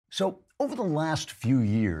So, over the last few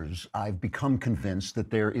years, I've become convinced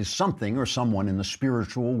that there is something or someone in the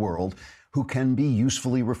spiritual world who can be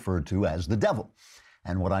usefully referred to as the devil.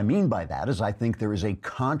 And what I mean by that is I think there is a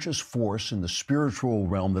conscious force in the spiritual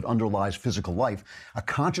realm that underlies physical life, a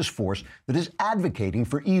conscious force that is advocating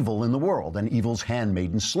for evil in the world and evil's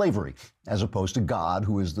handmaiden slavery, as opposed to God,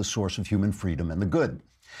 who is the source of human freedom and the good.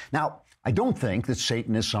 Now, I don't think that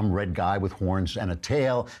Satan is some red guy with horns and a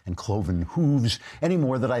tail and cloven hooves any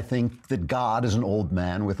more than I think that God is an old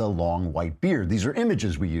man with a long white beard. These are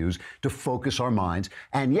images we use to focus our minds.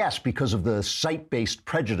 And yes, because of the sight-based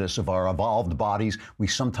prejudice of our evolved bodies, we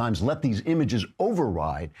sometimes let these images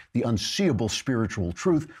override the unseeable spiritual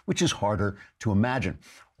truth, which is harder to imagine.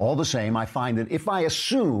 All the same, I find that if I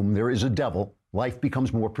assume there is a devil, life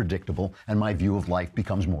becomes more predictable and my view of life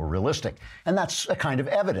becomes more realistic. And that's a kind of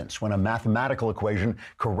evidence. When a mathematical equation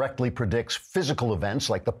correctly predicts physical events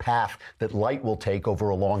like the path that light will take over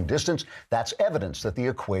a long distance, that's evidence that the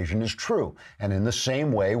equation is true. And in the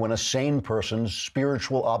same way, when a sane person's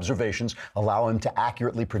spiritual observations allow him to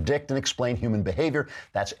accurately predict and explain human behavior,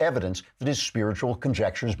 that's evidence that his spiritual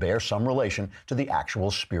conjectures bear some relation to the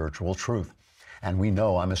actual spiritual truth. And we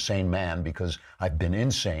know I'm a sane man because I've been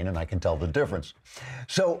insane and I can tell the difference.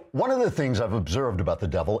 So one of the things I've observed about the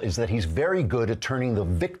devil is that he's very good at turning the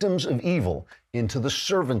victims of evil into the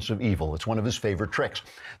servants of evil. It's one of his favorite tricks.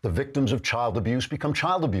 The victims of child abuse become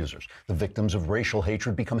child abusers. The victims of racial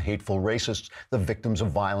hatred become hateful racists. The victims of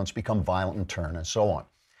violence become violent in turn, and so on.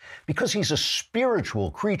 Because he's a spiritual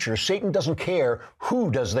creature, Satan doesn't care who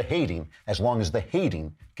does the hating as long as the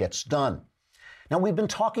hating gets done. Now, we've been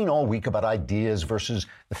talking all week about ideas versus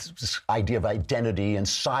this idea of identity and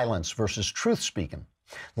silence versus truth-speaking.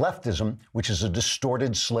 Leftism, which is a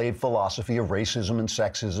distorted slave philosophy of racism and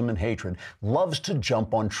sexism and hatred, loves to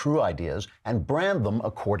jump on true ideas and brand them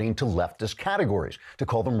according to leftist categories, to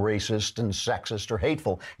call them racist and sexist or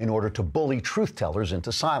hateful in order to bully truth-tellers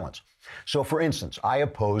into silence. So, for instance, I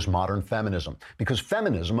oppose modern feminism because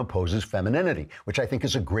feminism opposes femininity, which I think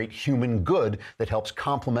is a great human good that helps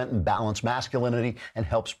complement and balance masculinity and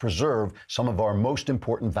helps preserve some of our most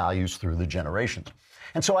important values through the generations.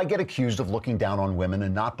 And so I get accused of looking down on women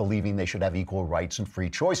and not believing they should have equal rights and free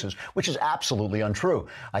choices, which is absolutely untrue.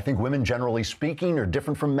 I think women, generally speaking, are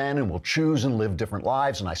different from men and will choose and live different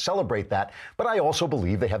lives, and I celebrate that. But I also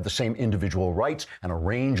believe they have the same individual rights and a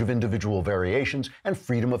range of individual variations and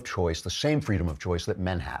freedom of choice, the same freedom of choice that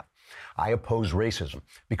men have. I oppose racism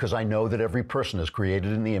because I know that every person is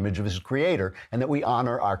created in the image of his creator and that we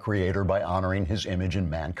honor our creator by honoring his image in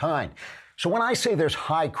mankind. So when I say there's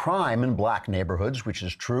high crime in black neighborhoods, which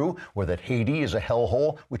is true, or that Haiti is a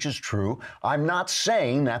hellhole, which is true, I'm not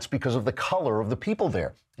saying that's because of the color of the people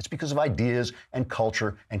there. It's because of ideas and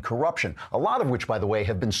culture and corruption, a lot of which, by the way,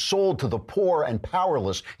 have been sold to the poor and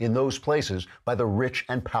powerless in those places by the rich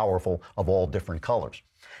and powerful of all different colors.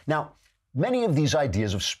 Now, many of these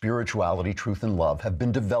ideas of spirituality, truth, and love have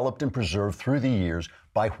been developed and preserved through the years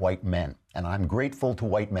by white men. And I'm grateful to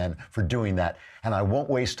white men for doing that. And I won't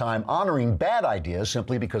waste time honoring bad ideas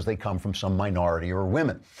simply because they come from some minority or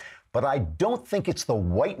women. But I don't think it's the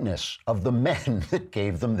whiteness of the men that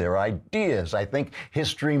gave them their ideas. I think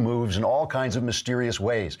history moves in all kinds of mysterious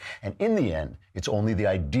ways. And in the end, it's only the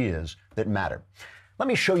ideas that matter. Let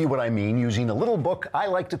me show you what I mean using a little book I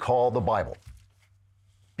like to call the Bible,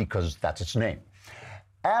 because that's its name.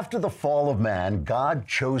 After the fall of man, God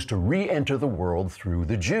chose to re-enter the world through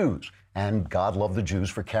the Jews. And God loved the Jews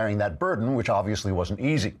for carrying that burden, which obviously wasn't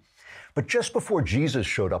easy. But just before Jesus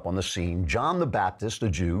showed up on the scene, John the Baptist, a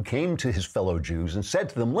Jew, came to his fellow Jews and said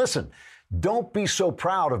to them, listen, don't be so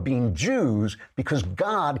proud of being Jews because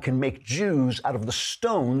God can make Jews out of the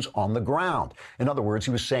stones on the ground. In other words,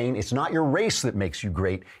 he was saying it's not your race that makes you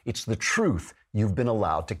great, it's the truth you've been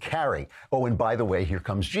allowed to carry. Oh, and by the way, here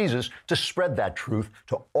comes Jesus to spread that truth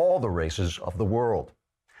to all the races of the world.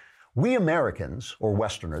 We Americans, or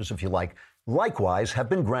Westerners, if you like, likewise have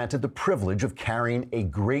been granted the privilege of carrying a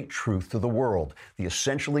great truth to the world, the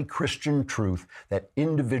essentially Christian truth that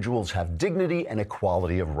individuals have dignity and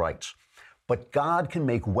equality of rights. But God can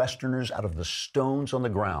make Westerners out of the stones on the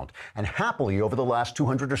ground. And happily, over the last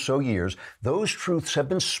 200 or so years, those truths have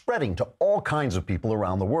been spreading to all kinds of people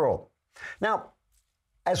around the world. Now,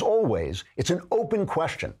 as always, it's an open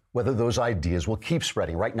question whether those ideas will keep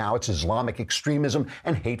spreading. Right now, it's Islamic extremism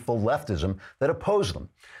and hateful leftism that oppose them.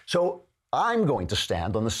 So I'm going to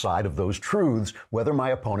stand on the side of those truths, whether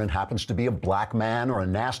my opponent happens to be a black man or a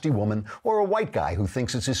nasty woman or a white guy who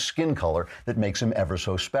thinks it's his skin color that makes him ever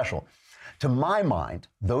so special. To my mind,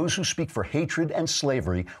 those who speak for hatred and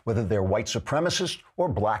slavery, whether they're white supremacists or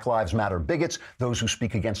Black Lives Matter bigots, those who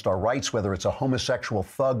speak against our rights, whether it's a homosexual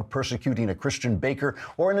thug persecuting a Christian baker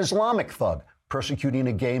or an Islamic thug persecuting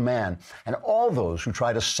a gay man, and all those who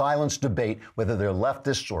try to silence debate, whether they're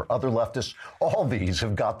leftists or other leftists, all these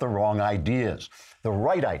have got the wrong ideas. The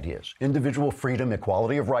right ideas, individual freedom,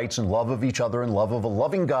 equality of rights, and love of each other, and love of a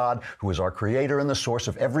loving God who is our creator and the source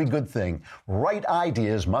of every good thing. Right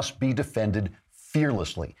ideas must be defended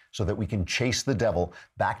fearlessly so that we can chase the devil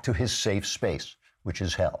back to his safe space, which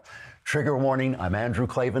is hell. Trigger warning, I'm Andrew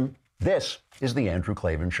Klavan. This is The Andrew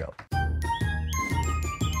Klavan Show.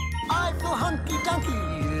 I feel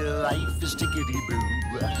hunky-dunky, life is tickety-boo.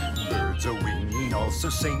 Birds are winging, also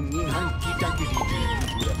singing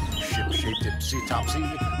hunky-dunky-doo. Ship-shape, tipsy-topsy,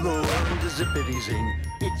 Lord, zippity-zing.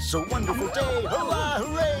 It's a wonderful day, hurrah,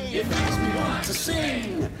 hooray! It makes me want to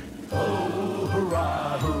sing. Oh,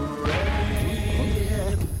 hurrah,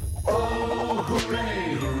 hooray! Oh,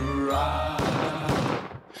 hooray, hurrah!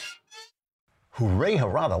 Hooray,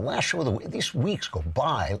 hurrah, the last show of these weeks go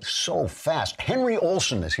by so fast. Henry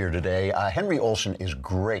Olsen is here today. Henry Olsen is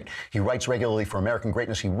great. He writes regularly for American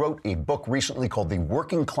Greatness. He wrote a book recently called The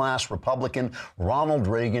Working Class Republican, Ronald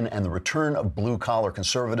Reagan and the Return of Blue-Collar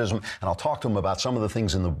Conservatism. And I'll talk to him about some of the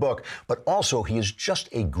things in the book. But also, he is just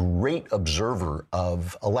a great observer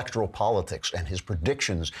of electoral politics. And his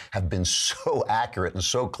predictions have been so accurate and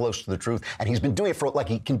so close to the truth. And he's been doing it for, like,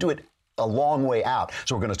 he can do it a long way out.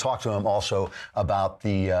 So we're going to talk to him also about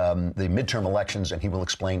the midterm elections, and he will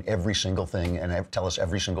explain every single thing and tell us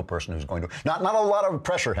every single person who's going to. Not a lot of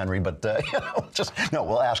pressure, Henry, but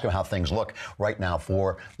we'll ask him how things look right now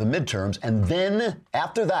for the midterms, and then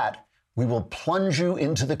after that, we will plunge you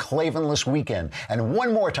into the Klavanless weekend. And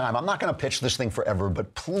one more time, I'm not going to pitch this thing forever,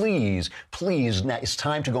 but please, now it's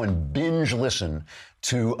time to go and binge listen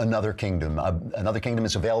to Another Kingdom. Another Kingdom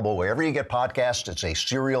is available wherever you get podcasts. It's a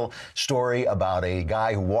serial story about a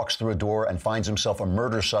guy who walks through a door and finds himself a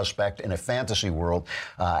murder suspect in a fantasy world.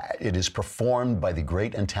 It is performed by the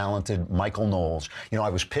great and talented Michael Knowles. You know,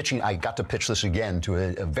 I got to pitch this again to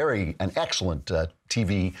an excellent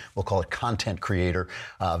TV, we'll call it content creator,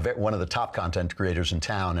 one of the top content creators in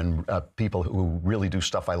town, and people who really do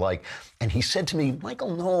stuff I like. And he said to me,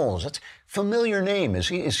 Michael Knowles, that's a familiar name. Is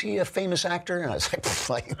he a famous actor? And I was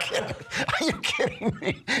like, are you kidding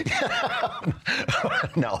me?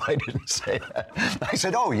 No, I didn't say that. I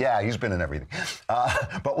said, oh yeah, he's been in everything.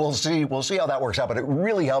 But we'll see how that works out. But it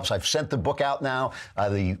really helps. I've sent the book out now,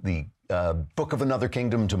 the Book of Another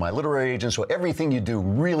Kingdom, to my literary agent. So everything you do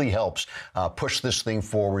really helps push this thing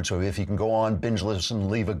forward. So if you can go on, binge listen,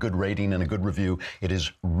 leave a good rating and a good review, it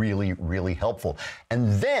is really, really helpful.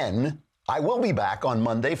 And then I will be back on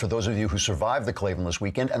Monday for those of you who survived the Klavanless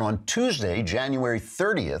weekend. And on Tuesday, January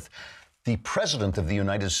 30th, the President of the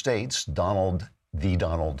United States, Donald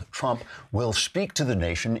Trump, will speak to the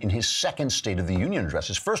nation in his second State of the Union address.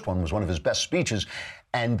 His first one was one of his best speeches.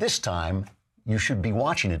 And this time, you should be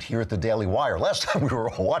watching it here at the Daily Wire. Last time we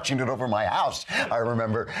were watching it over my house, I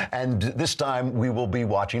remember. And this time we will be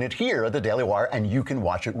watching it here at the Daily Wire, and you can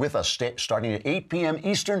watch it with us starting at 8 p.m.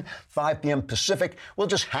 Eastern, 5 p.m. Pacific. We'll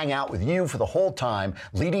just hang out with you for the whole time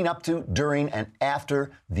leading up to, during, and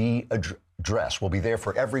after the address. We'll be there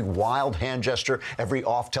for every wild hand gesture, every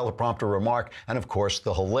off-teleprompter remark, and of course,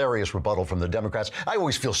 the hilarious rebuttal from the Democrats. I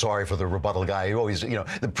always feel sorry for the rebuttal guy. He always,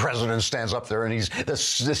 the president stands up there and the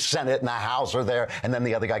Senate and the House are there, and then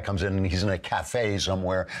the other guy comes in and he's in a cafe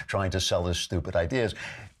somewhere trying to sell his stupid ideas.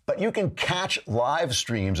 But you can catch live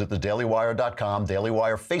streams at thedailywire.com, Daily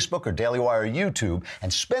Wire Facebook, or Daily Wire YouTube,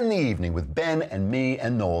 and spend the evening with Ben and me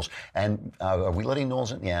and Knowles. And are we letting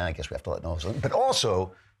Knowles in? Yeah, I guess we have to let Knowles in. But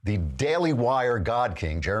also, the Daily Wire God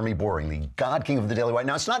King, Jeremy Boring, the God King of the Daily Wire.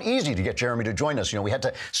 Now, it's not easy to get Jeremy to join us. We had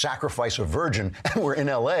to sacrifice a virgin, and we're in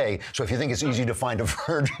L.A., so if you think it's easy to find a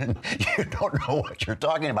virgin, you don't know what you're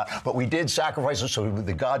talking about. But we did sacrifice it, so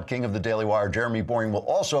the God King of the Daily Wire, Jeremy Boring, will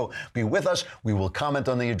also be with us. We will comment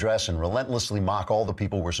on the address and relentlessly mock all the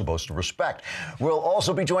people we're supposed to respect. We'll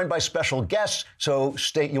also be joined by special guests, so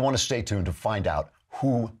you want to stay tuned to find out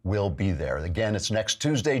who will be there. Again, it's next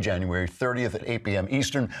Tuesday, January 30th at 8 p.m.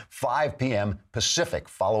 Eastern, 5 p.m. Pacific.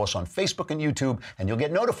 Follow us on Facebook and YouTube, and you'll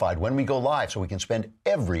get notified when we go live so we can spend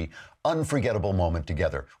every unforgettable moment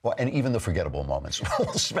together. Well, and even the forgettable moments.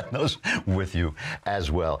 We'll spend those with you as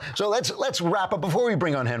well. So let's wrap up before we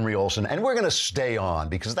bring on Henry Olsen. And we're going to stay on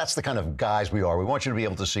because that's the kind of guys we are. We want you to be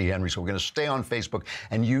able to see Henry, so we're going to stay on Facebook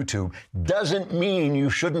and YouTube. Doesn't mean you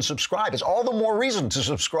shouldn't subscribe. It's all the more reason to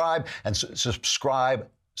subscribe, and subscribe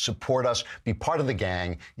support us, be part of the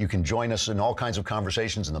gang. You can join us in all kinds of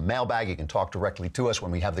conversations in the mailbag. You can talk directly to us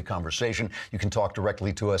when we have the conversation. You can talk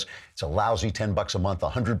directly to us. It's a lousy $10 a month,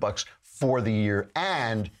 $100 for the year,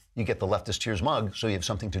 and you get the Leftist Tears mug, so you have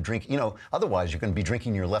something to drink. You know, otherwise you're going to be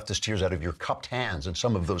drinking your Leftist Tears out of your cupped hands, and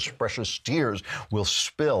some of those precious tears will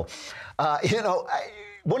spill.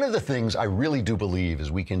 One of the things I really do believe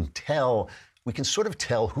is we can sort of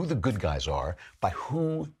tell who the good guys are by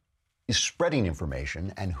who is spreading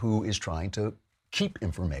information and who is trying to keep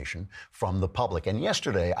information from the public. And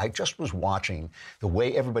yesterday, I just was watching the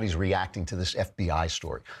way everybody's reacting to this FBI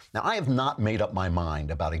story. Now, I have not made up my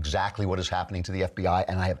mind about exactly what is happening to the FBI,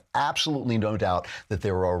 and I have absolutely no doubt that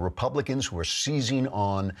there are Republicans who are seizing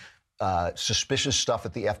on suspicious stuff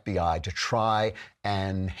at the FBI to try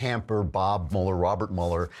and hamper Bob Mueller, Robert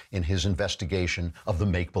Mueller, in his investigation of the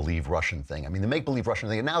make-believe Russian thing. I mean, the make-believe Russian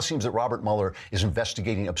thing, it now seems that Robert Mueller is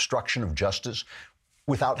investigating obstruction of justice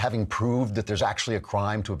without having proved that there's actually a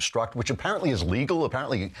crime to obstruct, which apparently is legal.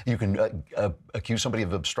 Apparently you can accuse somebody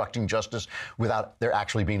of obstructing justice without there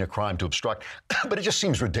actually being a crime to obstruct. But it just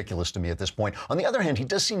seems ridiculous to me at this point. On the other hand, he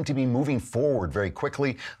does seem to be moving forward very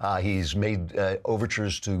quickly. He's made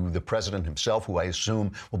overtures to the president himself, who I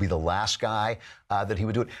assume will be the last guy that he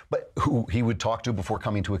would do it, but who he would talk to before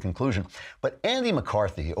coming to a conclusion. But Andy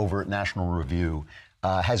McCarthy over at National Review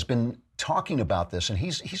has been talking about this, and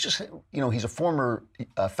he's just, he's a former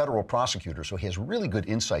federal prosecutor, so he has really good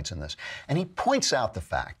insights in this. And he points out the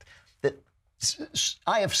fact that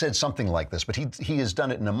I have said something like this, but he has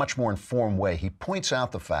done it in a much more informed way. He points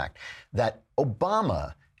out the fact that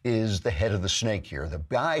Obama is the head of the snake here, the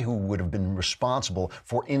guy who would have been responsible,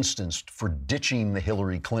 for instance, for ditching the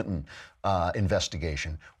Hillary Clinton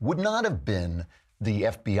investigation, would not have been the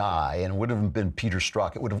FBI and would have been Peter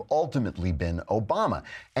Strzok. It would have ultimately been Obama.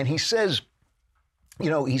 And he says,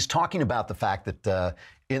 he's talking about the fact that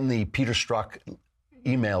in the Peter Strzok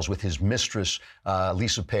emails with his mistress,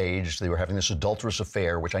 Lisa Page, they were having this adulterous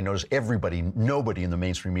affair, which I notice nobody in the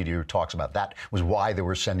mainstream media talks about. That was why they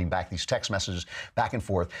were sending back these text messages back and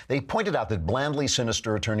forth. They pointed out that blandly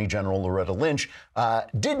sinister Attorney General Loretta Lynch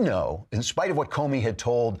did know, in spite of what Comey had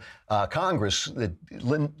told Congress, that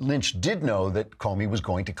Lynch did know that Comey was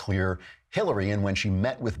going to clear Hillary, and when she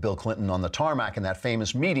met with Bill Clinton on the tarmac in that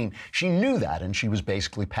famous meeting, she knew that, and she was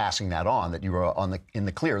basically passing that on, that you were in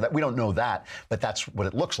the clear. That we don't know that, but that's what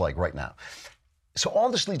it looks like right now. So all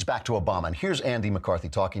this leads back to Obama, and here's Andy McCarthy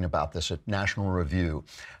talking about this at National Review.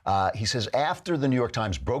 He says, after the New York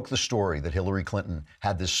Times broke the story that Hillary Clinton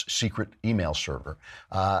had this secret email server,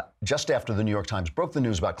 just after the New York Times broke the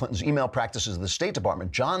news about Clinton's email practices of the State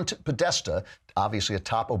Department, John Podesta, obviously a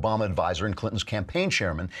top Obama advisor and Clinton's campaign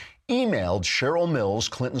chairman, emailed Cheryl Mills,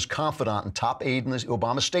 Clinton's confidant and top aide in the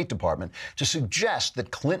Obama State Department, to suggest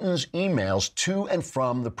that Clinton's emails to and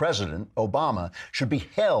from the president, Obama, should be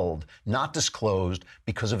held, not disclosed,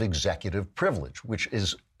 because of executive privilege, which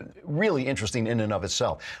is really interesting in and of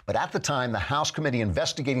itself. But at the time, the House committee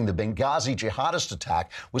investigating the Benghazi jihadist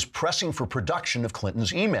attack was pressing for production of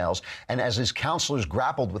Clinton's emails. And as his counselors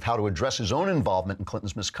grappled with how to address his own involvement in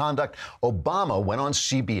Clinton's misconduct, Obama went on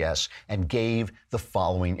CBS and gave the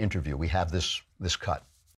following interview. We have this cut.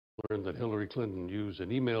 Learned that Hillary Clinton used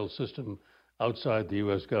an email system outside the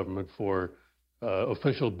U.S. government for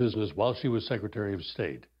official business while she was Secretary of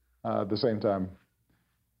State. At the same time,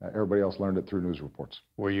 everybody else learned it through news reports.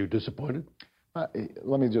 Were you disappointed?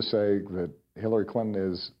 Let me just say that Hillary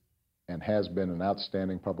Clinton is and has been an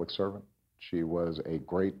outstanding public servant. She was a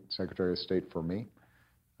great Secretary of State for me.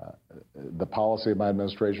 The policy of my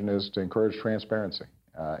administration is to encourage transparency.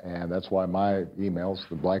 And that's why my emails,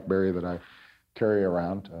 the BlackBerry that I carry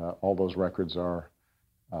around, all those records are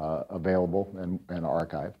available and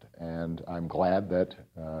archived. And I'm glad that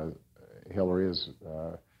Hillary is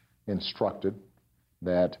instructed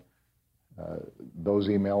that those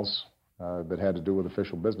emails that had to do with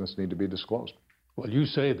official business need to be disclosed. Well, you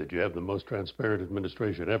say that you have the most transparent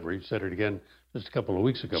administration ever. You said it again just a couple of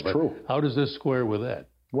weeks ago. It's true. How does this square with that?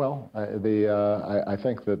 Well, I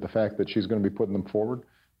think that the fact that she's going to be putting them forward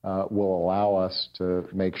will allow us to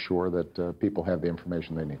make sure that people have the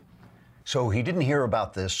information they need. So he didn't hear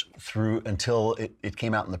about this until it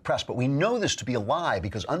came out in the press. But we know this to be a lie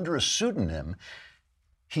because under a pseudonym,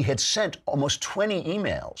 he had sent almost 20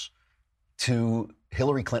 emails to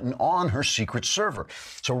Hillary Clinton on her secret server.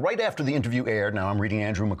 So right after the interview aired, now I'm reading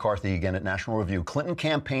Andrew McCarthy again at National Review, Clinton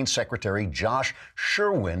campaign secretary Josh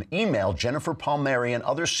Sherwin emailed Jennifer Palmieri and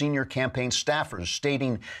other senior campaign staffers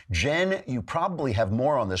stating, Jen, you probably have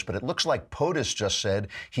more on this, but it looks like POTUS just said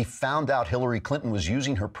he found out Hillary Clinton was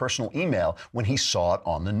using her personal email when he saw it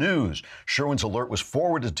on the news. Sherwin's alert was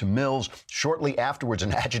forwarded to Mills. Shortly afterwards,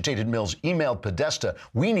 an agitated Mills emailed Podesta,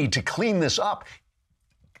 we need to clean this up.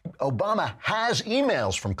 Obama has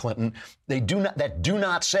emails from Clinton that do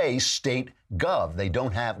not say state gov. They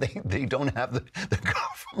don't have the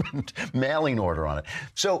government mailing order on it.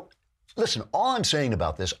 So listen, all I'm saying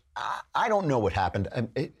about this, I don't know what happened.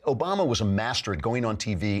 Obama was a master at going on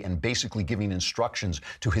TV and basically giving instructions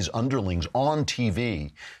to his underlings on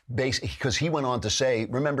TV, because he went on to say,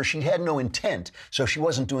 remember, she had no intent, so she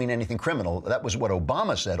wasn't doing anything criminal. That was what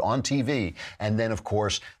Obama said on TV. And then, of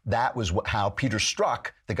course, that was how Peter Strzok,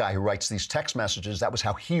 the guy who writes these text messages, that was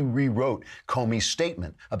how he rewrote Comey's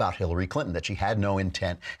statement about Hillary Clinton, that she had no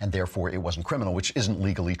intent and therefore it wasn't criminal, which isn't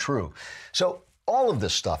legally true. So all of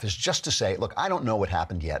this stuff is just to say, look, I don't know what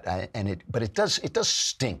happened yet, but it does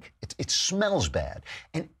stink. It smells bad.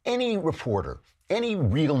 And any reporter, any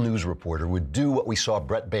real news reporter would do what we saw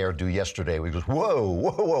Brett Baer do yesterday. He goes,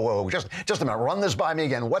 whoa, just a minute, run this by me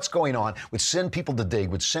again. What's going on? Would send people to dig,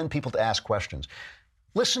 would send people to ask questions.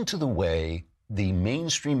 Listen to the way the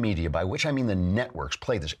mainstream media, by which I mean the networks,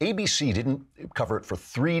 play this. ABC didn't cover it for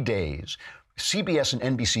 3 days. CBS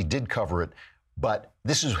and NBC did cover it. But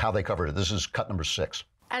this is how they covered it. This is cut number 6.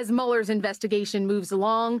 As Mueller's investigation moves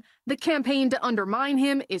along, the campaign to undermine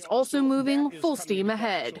him is also moving full steam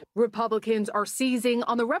ahead. Republicans are seizing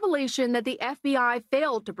on the revelation that the FBI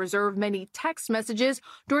failed to preserve many text messages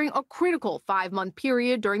during a critical 5-month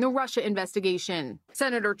period during the Russia investigation.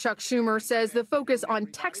 Senator Chuck Schumer says the focus on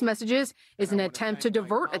text messages is an attempt to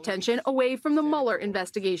divert attention away from the Mueller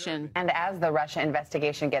investigation. And as the Russia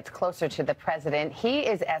investigation gets closer to the president, he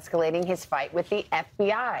is escalating his fight with the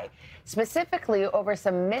FBI, specifically over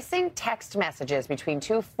some missing text messages between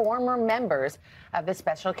 2 former members of the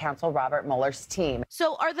special counsel Robert Mueller's team.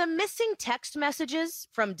 So are the missing text messages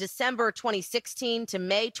from December 2016 to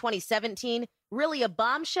May 2017 really a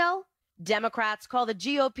bombshell? Democrats call the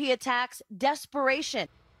GOP attacks desperation.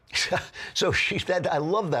 So I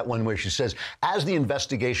love that one where she says, as the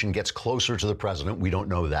investigation gets closer to the president, we don't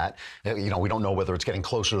know that. We don't know whether it's getting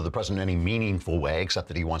closer to the president in any meaningful way, except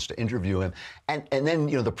that he wants to interview him. And then,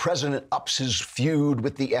 the president ups his feud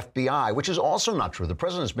with the FBI, which is also not true. The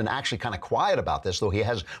president's been actually kind of quiet about this, though he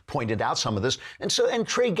has pointed out some of this. And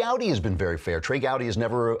Trey Gowdy has been very fair. Trey Gowdy has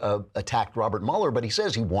never attacked Robert Mueller, but he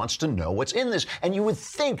says he wants to know what's in this. And you would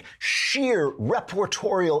think sheer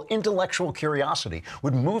reportorial intellectual curiosity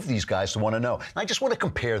would move these guys to want to know. And I just want to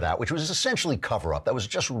compare that, which was essentially cover-up. That was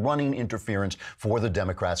just running interference for the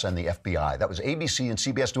Democrats and the FBI. That was ABC and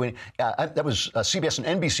CBS doing it. That was CBS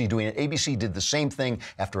and NBC doing it. ABC did the same thing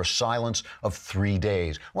after a silence of 3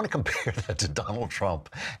 days. I want to compare that to Donald Trump.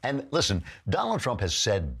 And listen, Donald Trump has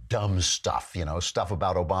said dumb stuff, stuff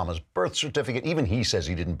about Obama's birth certificate. Even he says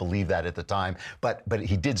he didn't believe that at the time, but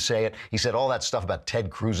he did say it. He said all that stuff about Ted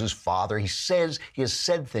Cruz's father. He says he has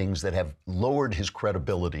said things that have lowered his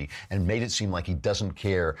credibility and made it seem like he doesn't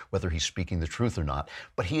care whether he's speaking the truth or not.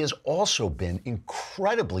 But he has also been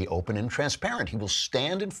incredibly open and transparent. He will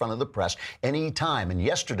stand in front of the press any time. And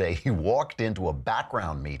yesterday, he walked into a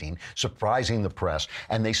background meeting, surprising the press,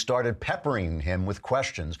 and they started peppering him with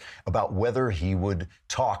questions about whether he would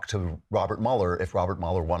talk to Robert Mueller if Robert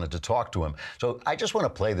Mueller wanted to talk to him. So I just want to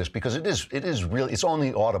play this because it is really, it's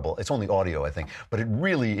only audible. It's only audio, I think. But it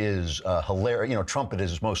really is hilarious. Trump at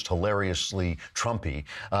his most hilariously Trumpy.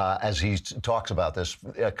 As he talks about this.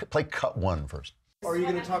 Play cut 1 first. Are you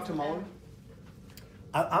going to talk to Mueller?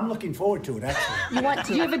 I'm looking forward to it, actually.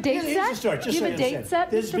 Do you have a date set? Do you have a date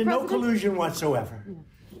set? There's been no collusion whatsoever.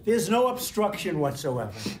 There's no obstruction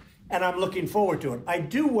whatsoever. And I'm looking forward to it. I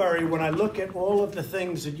do worry when I look at all of the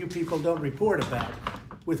things that you people don't report about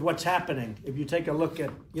with what's happening. If you take a look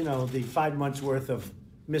at, the 5 months worth of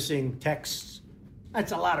missing texts,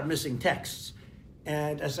 that's a lot of missing texts.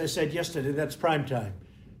 And as I said yesterday, that's prime time.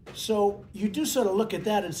 So you do sort of look at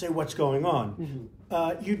that and say, what's going on?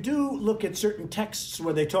 Mm-hmm. You do look at certain texts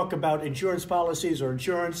where they talk about insurance policies or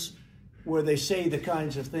insurance, where they say the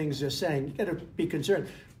kinds of things they're saying. You got to be concerned.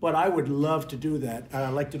 But I would love to do that. I'd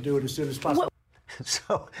like to do it as soon as possible.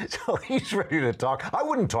 So he's ready to talk. I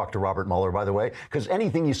wouldn't talk to Robert Mueller, by the way, because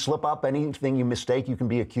anything you slip up, anything you mistake, you can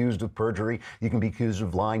be accused of perjury. You can be accused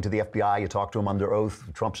of lying to the FBI. You talk to him under oath.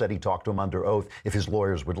 Trump said he talked to him under oath if his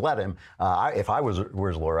lawyers would let him. If I were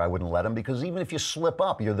his lawyer, I wouldn't let him, because even if you slip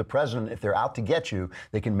up, you're the president. If they're out to get you,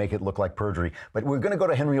 they can make it look like perjury. But we're going to go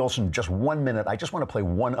to Henry Olsen in just 1 minute. I just want to play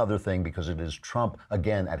one other thing, because it is Trump,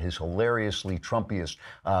 again, at his hilariously Trumpiest,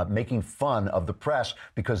 making fun of the press,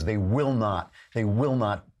 because they will not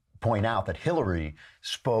point out that Hillary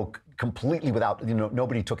spoke completely without,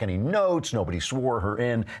 nobody took any notes, nobody swore her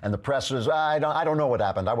in, and the press says, I don't know what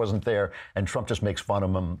happened, I wasn't there, and Trump just makes fun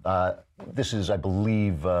of him. This is, I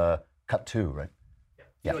believe, cut 2, right?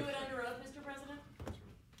 Yeah. Do it under oath, Mr. President?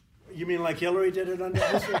 You mean like Hillary did it under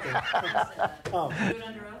oath? Oh. Do it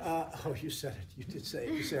under oath? Oh, you said it. You did say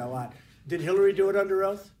it. You say a lot. Did Hillary do it under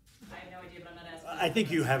oath? I have no idea, but I'm not asking. I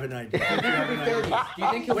think you have an idea. Do you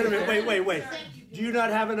think he'll wait a minute, wait. Do you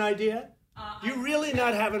not have an idea? Do you really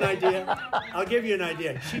not have an idea? I'll give you an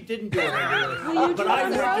idea. She didn't do it under oath. But I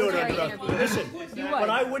would do it under oath. Listen, but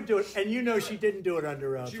I would do it, and you know she didn't do it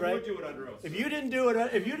under oath, right? She would do it under oath. If you didn't do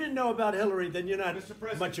it, if you didn't know about Hillary, then you're not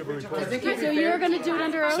much of a reporter. So you're going to do it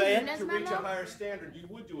under oath? Say it. To reach a higher standard, you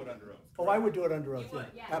would do it under oath. Oh, I would do it under oath,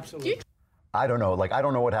 yeah. Absolutely. I don't know. I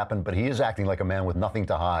don't know what happened, but he is acting like a man with nothing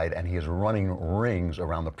to hide, and he is running rings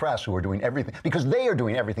around the press, who are doing everything, because they are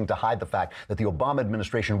doing everything to hide the fact that the Obama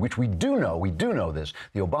administration, which we do know this,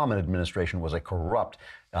 the Obama administration was a corrupt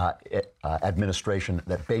administration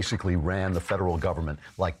that basically ran the federal government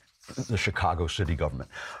like the Chicago city government.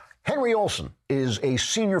 Henry Olsen is a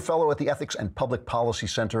senior fellow at the Ethics and Public Policy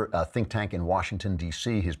Center, a think tank in Washington,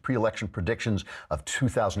 D.C. His pre-election predictions of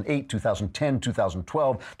 2008, 2010,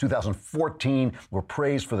 2012, 2014 were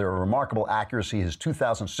praised for their remarkable accuracy. His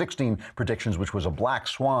 2016 predictions, which was a black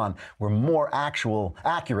swan, were more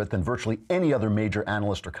accurate than virtually any other major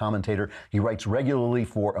analyst or commentator. He writes regularly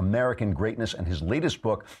for American Greatness, and his latest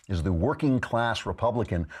book is The Working Class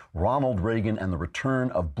Republican, Ronald Reagan and the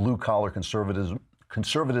Return of Blue-Collar Conservatism.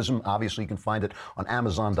 Obviously, you can find it on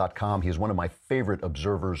Amazon.com. He is one of my favorite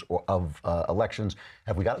observers of elections.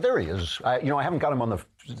 Have we got it? There he is. I haven't got him on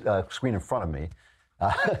the screen in front of me.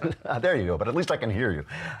 There you go. But at least I can hear you.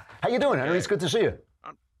 How you doing, Henry? It's good to see you.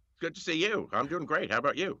 Good to see you. I'm doing great. How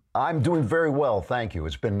about you? I'm doing very well, thank you.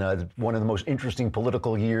 It's been one of the most interesting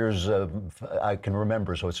political years I can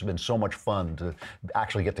remember, so it's been so much fun to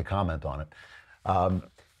actually get to comment on it.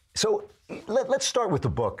 So let's start with the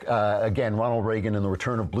book. Again, Ronald Reagan and the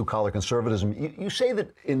Return of Blue-Collar Conservatism. You say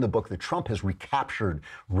that in the book that Trump has recaptured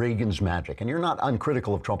Reagan's magic, and you're not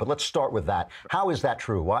uncritical of Trump, but let's start with that. How is that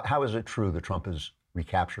true? How is it true that Trump has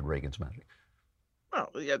recaptured Reagan's magic? Well,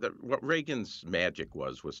 yeah, what Reagan's magic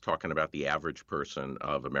was talking about the average person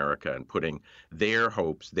of America and putting their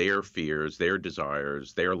hopes, their fears, their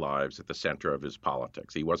desires, their lives at the center of his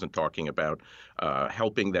politics. He wasn't talking about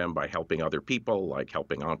helping them by helping other people, like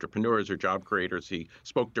helping entrepreneurs or job creators. He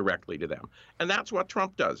spoke directly to them. And that's what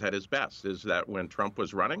Trump does at his best, is that when Trump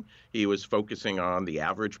was running, he was focusing on the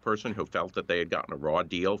average person who felt that they had gotten a raw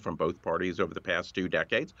deal from both parties over the past 2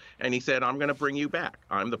 decades. And he said, I'm going to bring you back.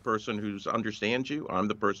 I'm the person who understands you. I'm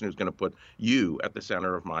the person who's going to put you at the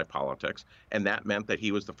center of my politics. And that meant that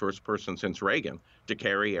he was the first person since Reagan to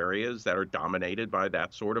carry areas that are dominated by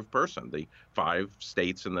that sort of person. The 5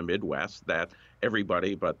 states in the Midwest that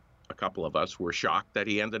everybody but a couple of us were shocked that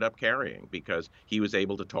he ended up carrying, because he was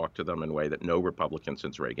able to talk to them in a way that no Republican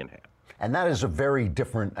since Reagan had. And that is a very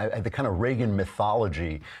different, the kind of Reagan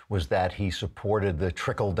mythology was that he supported the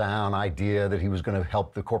trickle-down idea that he was going to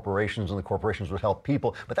help the corporations and the corporations would help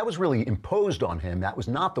people. But that was really imposed on him. That was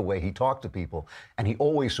not the way he talked to people. And he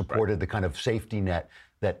always supported the kind of safety net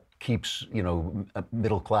that keeps,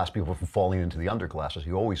 middle-class people from falling into the underclasses.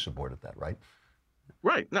 He always supported that, right?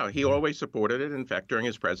 Right. No, he always supported it. In fact, during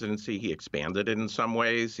his presidency, he expanded it in some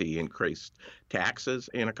ways. He increased taxes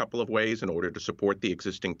in a couple of ways in order to support the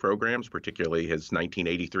existing programs, particularly his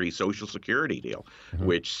 1983 Social Security deal,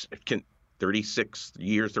 which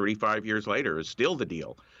 35 years later is still the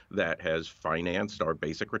deal that has financed our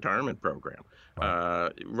basic retirement program.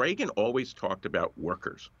 Reagan always talked about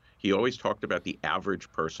workers. He always talked about the average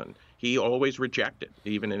person. He always rejected,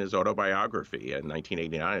 even in his autobiography in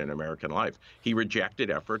 1989, An American Life, he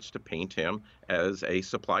rejected efforts to paint him as a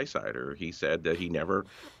supply-sider. He said that he never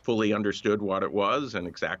fully understood what it was and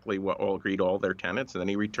exactly what agreed all their tenets. And then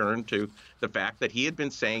he returned to the fact that he had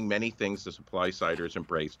been saying many things the supply-siders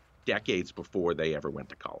embraced decades before they ever went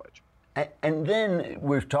to college. And then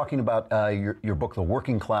we're talking about your book, The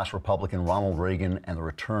Working Class Republican, Ronald Reagan and the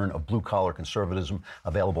Return of Blue-Collar Conservatism,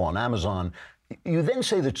 available on Amazon. You then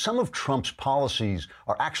say that some of Trump's policies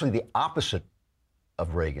are actually the opposite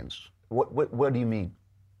of Reagan's. What do you mean?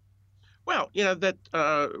 Well, that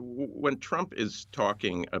when Trump is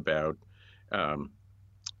talking about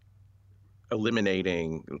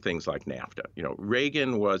eliminating things like NAFTA,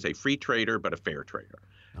 Reagan was a free trader but a fair trader.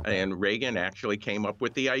 Okay. And Reagan actually came up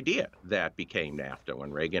with the idea that became NAFTA.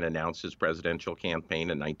 When Reagan announced his presidential campaign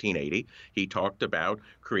in 1980, he talked about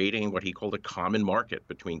creating what he called a common market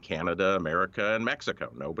between Canada, America, and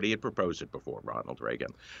Mexico. Nobody had proposed it before, Ronald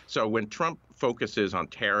Reagan. So when Trump focuses on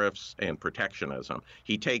tariffs and protectionism,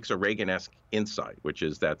 he takes a Reagan-esque insight, which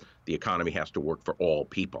is that the economy has to work for all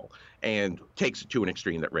people, and takes it to an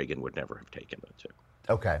extreme that Reagan would never have taken it to.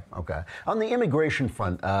 Okay. On the immigration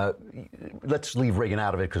front, let's leave Reagan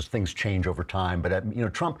out of it because things change over time. But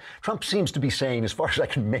Trump seems to be saying, as far as I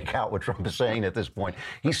can make out what Trump is saying at this point,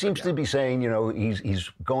 he seems to be saying, he's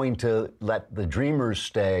going to let the dreamers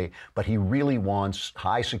stay, but he really wants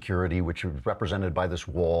high security, which is represented by this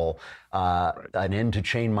wall, an end to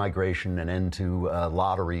chain migration, an end to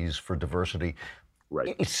lotteries for diversity.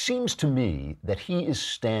 Right. It seems to me that he is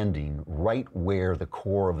standing right where the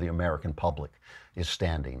core of the American public is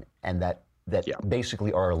standing, and that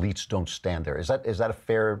basically our elites don't stand there. Is that a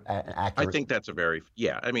fair, accurate? I think that's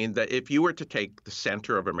that if you were to take the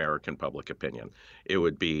center of American public opinion, it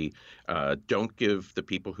would be don't give the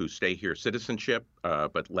people who stay here citizenship,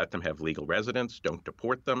 but let them have legal residence. Don't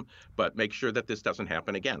deport them, but make sure that this doesn't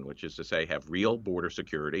happen again, which is to say have real border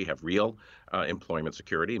security, have real employment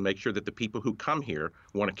security, and make sure that the people who come here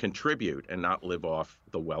want to contribute and not live off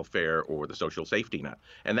the welfare or the social safety net.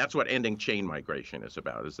 And that's what ending chain migration is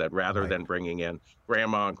about, is that rather than bringing in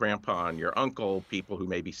grandma and grandpa and your uncle, people who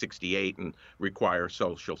may be 68 and require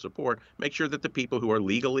social support, make sure that the people who are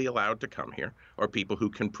legally allowed to come here are people who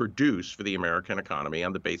can produce for the American economy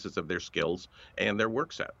on the basis of their skills and their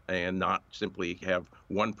work set, and not simply have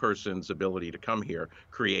one person's ability to come here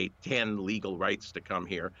create 10 legal rights to come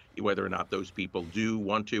here, whether or not those people do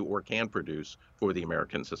want to or can produce for the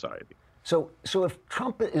American society. So if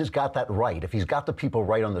Trump has got that right, if he's got the people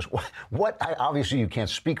right on this, obviously you can't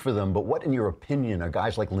speak for them, but what, in your opinion, are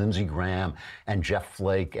guys like Lindsey Graham and Jeff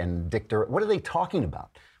Flake and Dick Durbin, what are they talking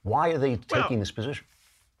about? Why are they taking this position?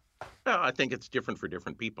 Well, I think it's different for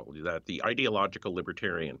different people. That the ideological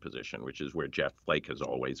libertarian position, which is where Jeff Flake has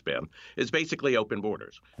always been, is basically open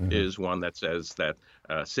borders, is one that says that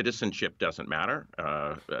citizenship doesn't matter.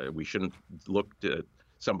 We shouldn't look to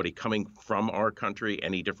somebody coming from our country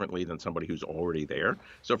any differently than somebody who's already there.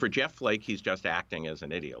 So for Jeff Flake, he's just acting as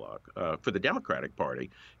an ideologue. For the Democratic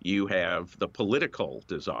Party, you have the political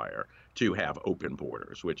desire to have open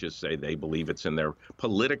borders, which is, say, they believe it's in their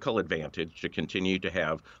political advantage to continue to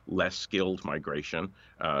have less skilled migration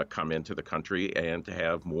come into the country and to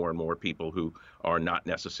have more and more people who are not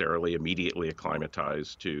necessarily immediately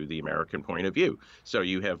acclimatized to the American point of view. So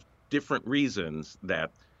you have different reasons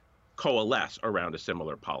that coalesce around a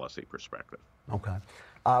similar policy perspective. Okay.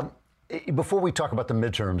 Before we talk about the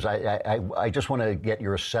midterms, I just want to get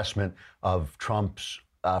your assessment of Trump's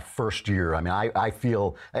first year. I mean, I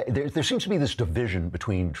feel there seems to be this division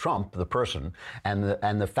between Trump, the person, and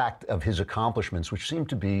the fact of his accomplishments, which seem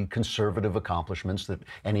to be conservative accomplishments that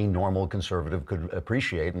any normal conservative could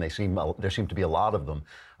appreciate, and there seem to be a lot of them.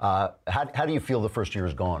 How do you feel the first year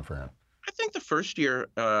has gone for him? I think the first year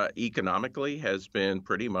economically has been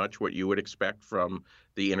pretty much what you would expect from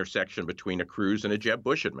the intersection between a Cruz and a Jeb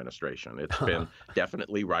Bush administration. It's been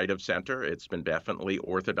definitely right of center. It's been definitely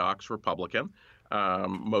orthodox Republican.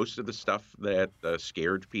 Most of the stuff that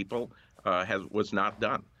scared people was not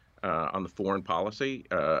done on the foreign policy.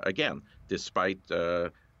 Again, despite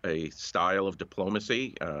a style of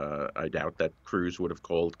diplomacy. I doubt that Cruz would have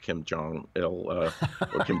called Kim Jong-il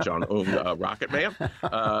or Kim Jong-un Rocket Man.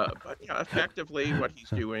 But effectively what he's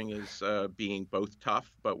doing is being both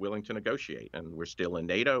tough but willing to negotiate. And we're still in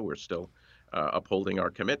NATO. We're still upholding our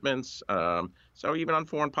commitments. So even on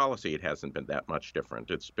foreign policy, it hasn't been that much different.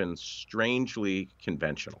 It's been strangely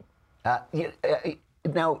conventional.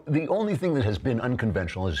 Now, the only thing that has been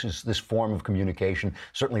unconventional is this form of communication,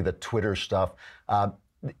 certainly the Twitter stuff.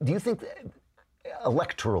 Do you think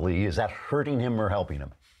electorally, is that hurting him or helping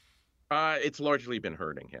him? It's largely been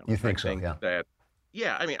hurting him. You think so?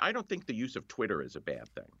 Yeah. I mean, I don't think the use of Twitter is a bad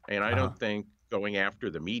thing. And I don't think going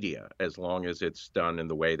after the media, as long as it's done in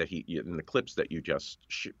the way that in the clips that you just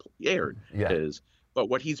aired, is. But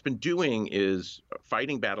what he's been doing is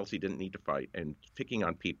fighting battles he didn't need to fight and picking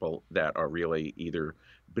on people that are really either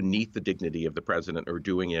beneath the dignity of the president or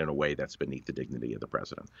doing it in a way that's beneath the dignity of the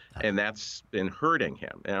president. And that's been hurting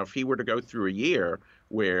him. Now, if he were to go through a year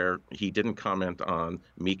where he didn't comment on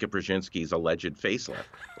Mika Brzezinski's alleged facelift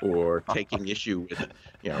or taking issue with,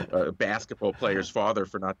 a basketball player's father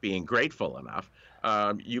for not being grateful enough,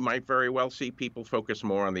 You might very well see people focus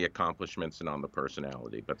more on the accomplishments and on the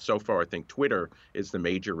personality. But so far, I think Twitter is the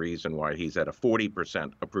major reason why he's at a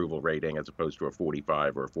 40% approval rating as opposed to a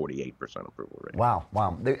 45 or a 48% approval rating. Wow.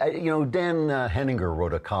 Dan Henninger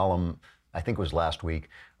wrote a column, I think it was last week,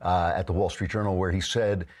 at the Wall Street Journal, where he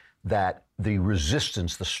said that the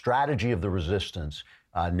resistance, the strategy of the resistance,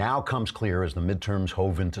 now comes clear as the midterms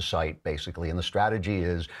hove into sight, basically. And the strategy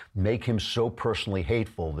is make him so personally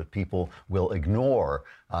hateful that people will ignore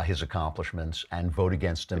his accomplishments and vote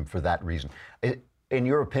against him for that reason. In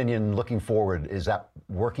your opinion, looking forward, is that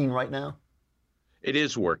working right now? It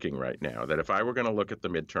is working right now. That if I were going to look at the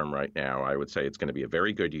midterm right now, I would say it's going to be a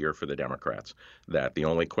very good year for the Democrats. That the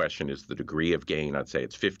only question is the degree of gain. I'd say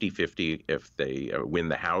it's 50-50 if they win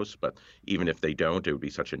the House, but even if they don't, it would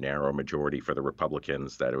be such a narrow majority for the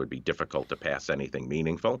Republicans that it would be difficult to pass anything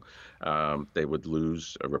meaningful.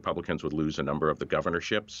 Republicans would lose a number of the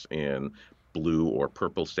governorships in blue or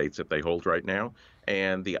purple states that they hold right now,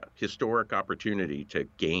 and the historic opportunity to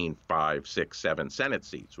gain 5, 6, 7 Senate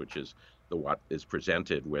seats, which is what is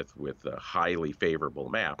presented with a highly favorable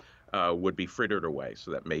map, would be frittered away, so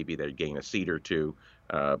that maybe they'd gain a seat or two.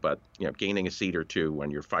 But gaining a seat or two when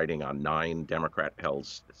you're fighting on 9 Democrat-held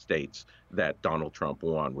states that Donald Trump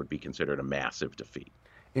won would be considered a massive defeat.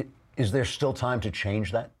 Is there still time to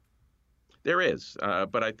change that? There is,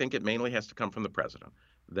 but I think it mainly has to come from the president.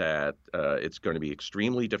 That it's going to be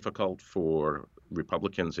extremely difficult for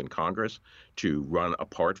Republicans in Congress to run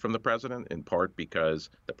apart from the president, in part because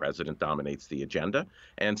the president dominates the agenda,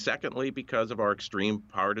 and secondly, because of our extreme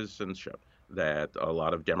partisanship. That a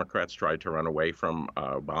lot of Democrats tried to run away from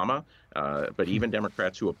Obama, but even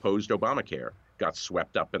Democrats who opposed Obamacare got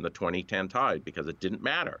swept up in the 2010 tide because it didn't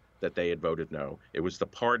matter that they had voted no. It was the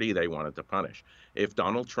party they wanted to punish. If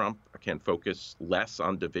Donald Trump can focus less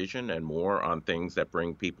on division and more on things that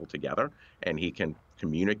bring people together, and he can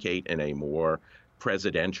communicate in a more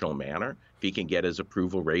presidential manner, if he can get his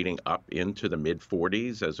approval rating up into the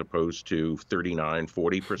mid-40s as opposed to 39,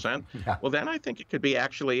 40%, well, then I think it could be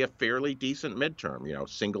actually a fairly decent midterm.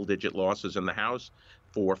 Single-digit losses in the House,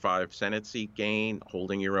 4 or 5 Senate seat gain,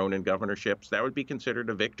 holding your own in governorships. That would be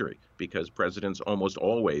considered a victory because presidents almost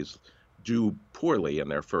always do poorly in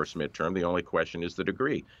their first midterm. The only question is the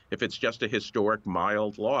degree. If it's just a historic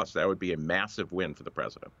mild loss, that would be a massive win for the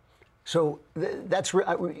president. So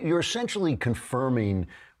you're essentially confirming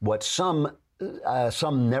what some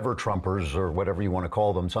never Trumpers, or whatever you want to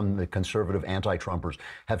call them, some conservative anti-Trumpers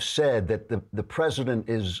have said, that the president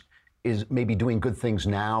is maybe doing good things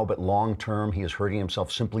now, but long term he is hurting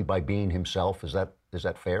himself simply by being himself. Is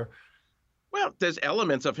that fair? Well, there's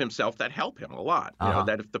elements of himself that help him a lot.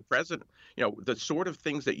 That if the president, the sort of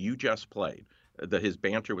things that you just played, his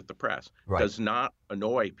banter with the press, does not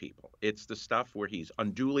annoy people. It's the stuff where he's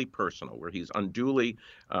unduly personal, where he's unduly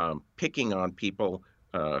picking on people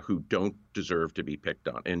who don't deserve to be picked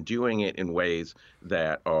on, and doing it in ways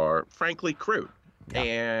that are frankly crude. Yeah.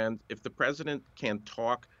 And if the president can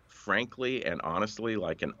talk frankly and honestly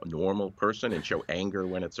like a normal person and show anger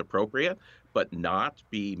when it's appropriate, but not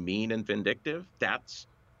be mean and vindictive, that's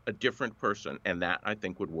a different person. And that, I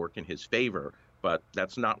think, would work in his favor. But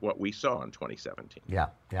that's not what we saw in 2017. Yeah.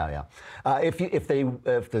 If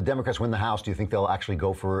the Democrats win the House, do you think they'll actually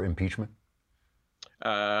go for impeachment?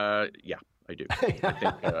 Yeah, I do. I think,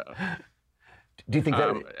 do you think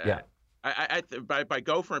that? By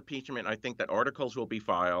go for impeachment, I think that articles will be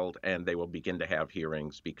filed and they will begin to have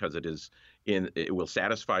hearings because it will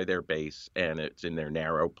satisfy their base, and it's in their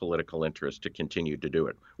narrow political interest to continue to do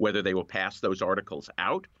it. Whether they will pass those articles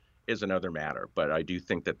out is another matter, but I do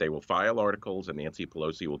think that they will file articles, and Nancy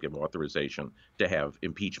Pelosi will give authorization to have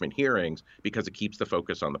impeachment hearings because it keeps the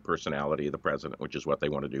focus on the personality of the president, which is what they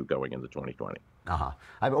want to do going into 2020.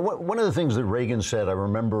 One of the things that Reagan said, I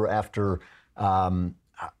remember after I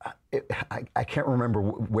can't remember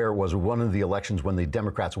where it was, one of the elections when the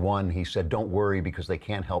Democrats won, he said, "Don't worry, because they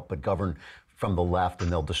can't help but govern from the left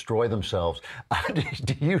and they'll destroy themselves."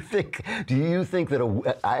 Do you think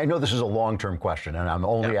that I know this is a long-term question, and I'm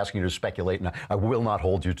only asking you to speculate, and I will not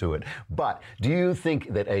hold you to it, but do you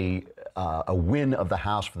think that a win of the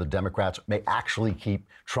House for the Democrats may actually keep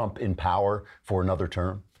Trump in power for another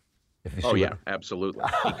term? Absolutely.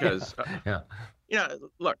 Because,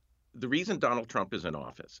 look, the reason Donald Trump is in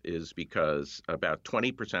office is because about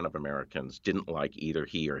 20% of Americans didn't like either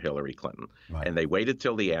he or Hillary Clinton. Right. And they waited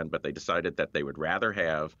till the end, but they decided that they would rather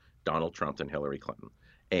have Donald Trump than Hillary Clinton.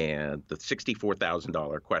 And the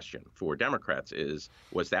 $64,000 question for Democrats is,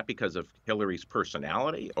 was that because of Hillary's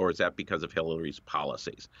personality or is that because of Hillary's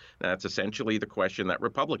policies? Now, that's essentially the question that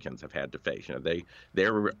Republicans have had to face.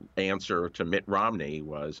 Their answer to Mitt Romney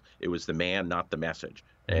was it was the man, not the message.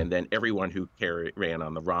 And then everyone who ran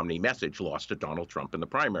on the Romney message lost to Donald Trump in the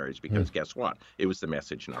primaries because guess what? It was the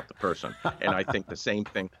message, not the person. And I think the same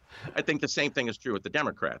thing. I think the same thing is true with the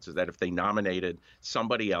Democrats. Is that if they nominated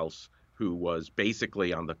somebody else who was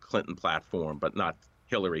basically on the Clinton platform, but not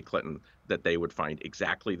Hillary Clinton, that they would find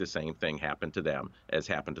exactly the same thing happen to them as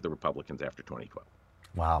happened to the Republicans after 2012.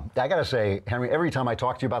 Wow. I got to say, Henry, every time I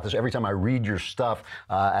talk to you about this, every time I read your stuff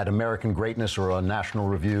at American Greatness or on National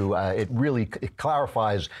Review, it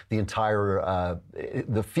clarifies the entire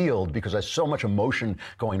the field because there's so much emotion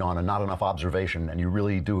going on and not enough observation, and you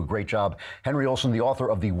really do a great job. Henry Olsen, the author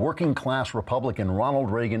of The Working Class Republican,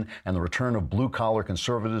 Ronald Reagan and the Return of Blue-Collar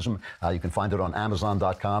Conservatism. You can find it on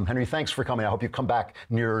Amazon.com. Henry, thanks for coming. I hope you come back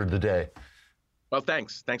nearer the day. Well,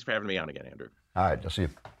 thanks. Thanks for having me on again, Andrew. All right. I'll see you.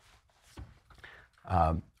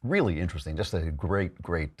 Really interesting. Just a great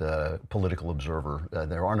political observer.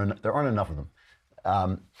 There aren't enough of them.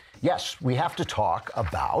 Yes, we have to talk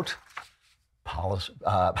about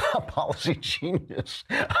policy genius.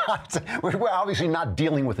 We're obviously not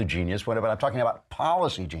dealing with a genius, but I'm talking about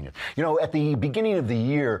policy genius. You know, at the beginning of the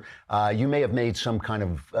year, you may have made some kind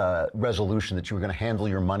of resolution that you were going to handle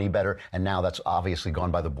your money better, and now that's obviously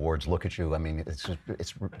gone by the boards. Look at you. I mean, it's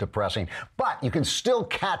depressing. But you can still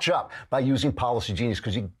catch up by using Policy Genius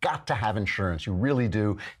because you got to have insurance. You really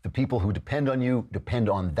do. The people who depend on you depend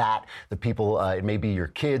on that. The people, it may be your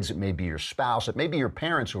kids, it may be your spouse, it may be your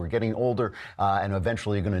parents who are getting older, and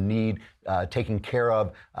eventually you're going to need taking care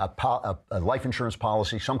of. A life insurance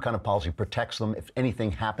policy, some kind of policy protects them if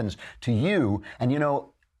anything happens to you. And, you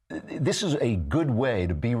know, this is a good way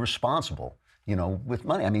to be responsible, you know, with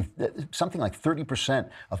money. I mean, something like 30%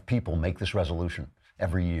 of people make this resolution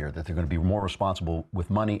every year that they're going to be more responsible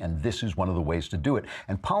with money, and this is one of the ways to do it.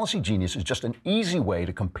 And Policy Genius is just an easy way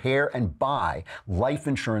to compare and buy life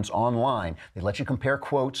insurance online. They let you compare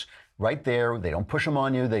quotes right there. They don't push them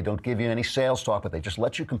on you. They don't give you any sales talk, but they just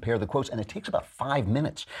let you compare the quotes. And it takes about 5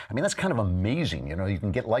 minutes. I mean, that's kind of amazing. You know, you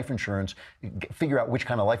can get life insurance, figure out which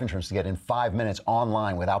kind of life insurance to get in 5 minutes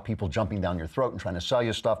online without people jumping down your throat and trying to sell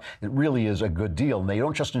you stuff. It really is a good deal. And they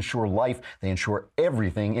don't just insure life, they insure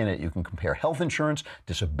everything in it. You can compare health insurance,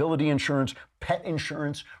 disability insurance, pet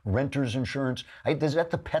insurance, renter's insurance. Is that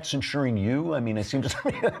the pets insuring you? I mean, it seems to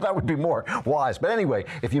me that would be more wise. But anyway,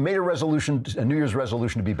 if you made a resolution, a New Year's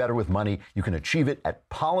resolution to be better with money, you can achieve it at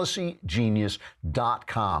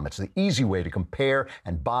policygenius.com. It's the easy way to compare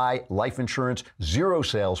and buy life insurance, zero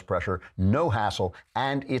sales pressure, no hassle,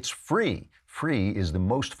 and it's free. Free is the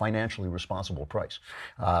most financially responsible price.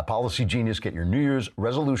 Policy Genius, get your New Year's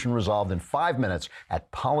resolution resolved in 5 minutes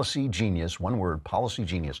at Policy Genius, one word,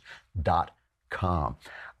 policygenius.com.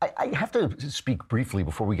 I have to speak briefly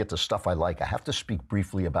before we get to stuff I like. I have to speak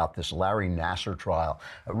briefly about this Larry Nassar trial.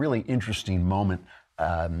 A really interesting moment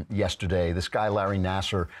yesterday. This guy, Larry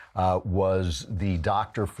Nassar, was the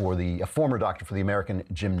former doctor for the American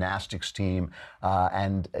gymnastics team,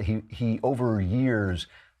 and he over years.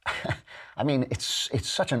 I mean, it's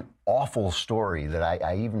such an awful story that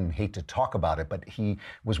I even hate to talk about it, but he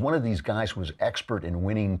was one of these guys who was expert in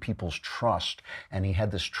winning people's trust, and he had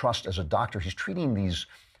this trust as a doctor. He's treating these,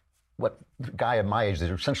 what guy at my age,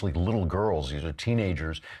 they're essentially little girls. These are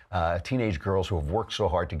teenagers, teenage girls who have worked so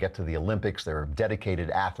hard to get to the Olympics. They're dedicated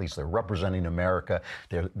athletes. They're representing America.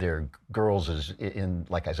 They're girls in,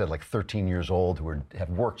 like I said, like 13 years old who have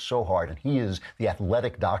worked so hard. And he is the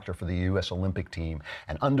athletic doctor for the U.S. Olympic team.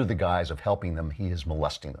 And under the guise of helping them, he is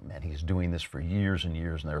molesting them. And he's doing this for years and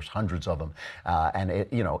years. And there's hundreds of them. And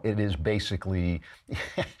it is basically,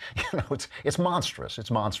 it's monstrous. It's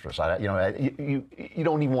monstrous. You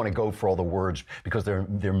don't even want to go for all the words because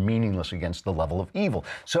they're meaningless against the level of evil.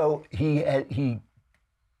 So he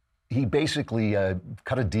basically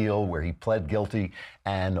cut a deal where he pled guilty,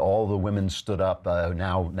 and all the women stood up.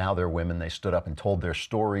 Now they're women. They stood up and told their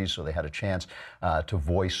stories, so they had a chance to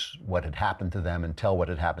voice what had happened to them and tell what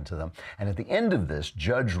had happened to them. And at the end of this,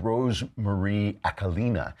 Judge Rose Marie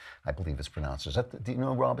Aquilina, I believe it's pronounced. Do you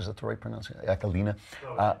know, Rob? Is that the right pronunciation? Aquilina.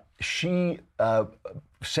 She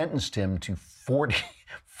sentenced him to 40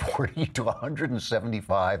 to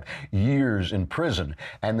 175 years in prison.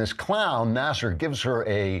 And this clown, Nassar, gives her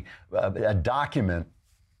a document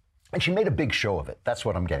And she made a big show of it. That's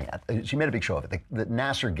what I'm getting at. She made a big show of it. That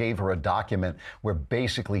Nasser gave her a document where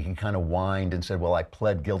basically he kind of whined and said, well, I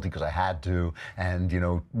pled guilty because I had to. And, you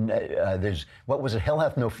know, there's, what was it? Hell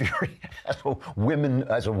hath no fury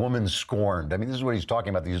as a woman scorned. I mean, this is what he's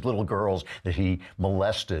talking about, these little girls that he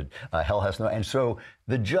molested. Hell hath no. And so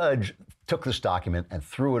the judge took this document and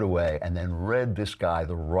threw it away and then read this guy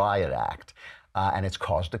the riot act. And it's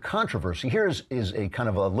caused a controversy. Here is a kind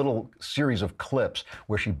of a little series of clips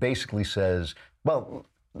where she basically says, well,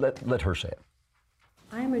 let her say it.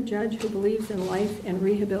 I am a judge who believes in life and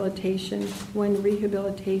rehabilitation when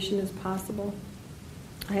rehabilitation is possible.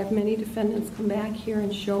 I have many defendants come back here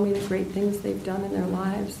and show me the great things they've done in their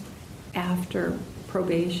lives after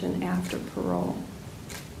probation, after parole.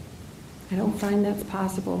 I don't find that's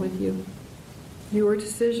possible with you. Your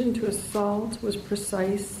decision to assault was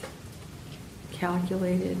precise,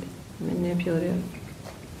 calculated, manipulative,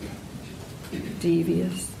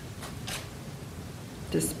 devious,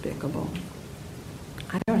 despicable.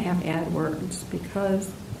 I don't have to add words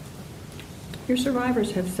because your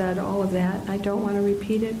survivors have said all of that. I don't want to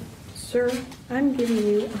repeat it. Sir, I'm giving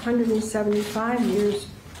you 175 years,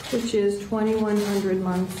 which is 2,100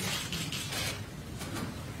 months.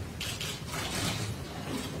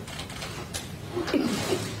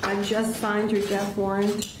 I just signed your death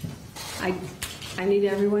warrant. I need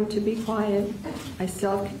everyone to be quiet. I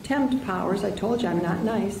still have contempt powers. I told you I'm not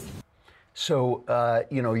nice. So,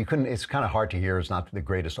 you know, it's kind of hard to hear. It's not the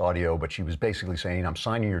greatest audio, but she was basically saying, I'm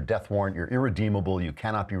signing your death warrant. You're irredeemable. You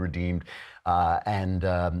cannot be redeemed. You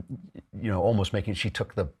know, almost she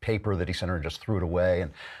took the paper that he sent her and just threw it away.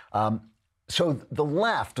 And so the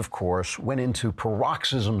left, of course, went into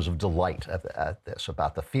paroxysms of delight at this,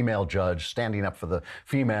 about the female judge standing up for the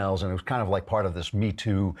females, and it was kind of like part of this Me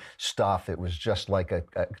Too stuff. It was just like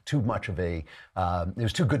too much of it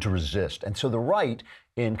was too good to resist. And so the right,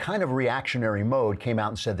 in kind of reactionary mode, came out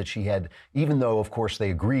and said that she had, even though, of course,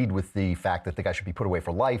 they agreed with the fact that the guy should be put away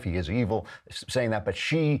for life, he is evil, saying that, but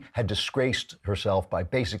she had disgraced herself by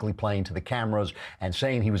basically playing to the cameras and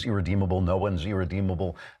saying he was irredeemable, no one's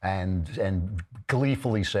irredeemable, and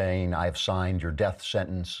gleefully saying, I have signed your death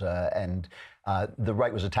sentence, the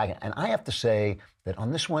right was attacking. And I have to say that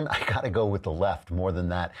on this one, I got to go with the left more than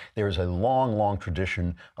that. There is a long, long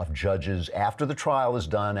tradition of judges, after the trial is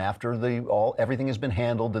done, after everything has been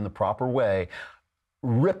handled in the proper way,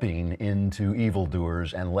 ripping into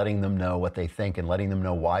evildoers and letting them know what they think and letting them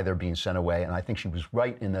know why they're being sent away. And I think she was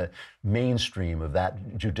right in the mainstream of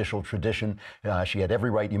that judicial tradition. She had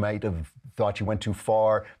every right. You might have thought she went too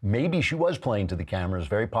far. Maybe she was playing to the cameras,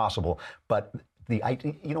 very possible. But the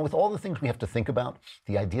idea, you know, with all the things we have to think about,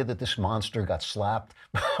 the idea that this monster got slapped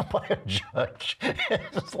by a judge,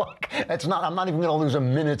 it's like, I'm not even going to lose a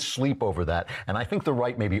minute's sleep over that. And I think the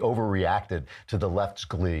right maybe overreacted to the left's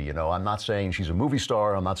glee. You know, I'm not saying she's a movie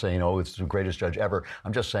star. I'm not saying, oh, it's the greatest judge ever.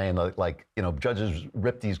 I'm just saying, like, you know, judges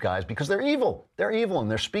rip these guys because they're evil. They're evil,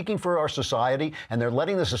 and they're speaking for our society, and they're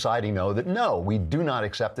letting the society know that, no, we do not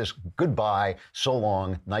accept this. Goodbye. So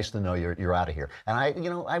long. Nice to know you're out of here. And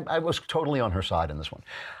I was totally on her side in this one.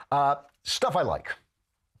 Stuff I like.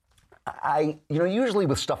 Usually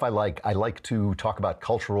with stuff I like to talk about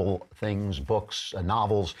cultural things, books,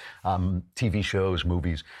 novels, TV shows,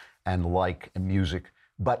 movies, and music.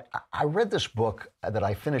 But I read this book that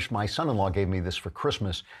I finished. My son-in-law gave me this for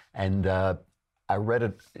Christmas, and I read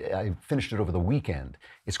it. I finished it over the weekend.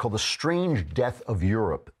 It's called The Strange Death of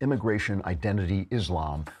Europe, Immigration, Identity,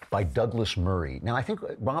 Islam by Douglas Murray. Now, I think,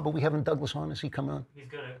 Rob, we haven't Douglas on. Is he coming on? He's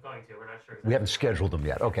going to. We're not sure. We haven't scheduled him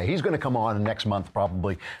yet. Okay, he's going to come on next month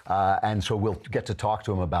probably, and so we'll get to talk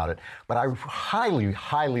to him about it. But I highly,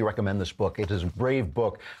 highly recommend this book. It is a brave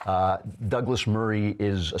book. Douglas Murray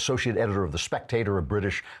is associate editor of The Spectator, a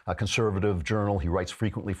British conservative journal. He writes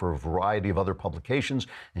frequently for a variety of other publications,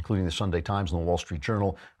 including the Sunday Times and the Wall Street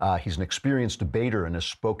Journal. He's an experienced debater and has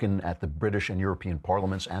spoken at the British and European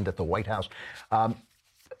parliaments and at the White House.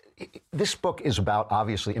 This book is about,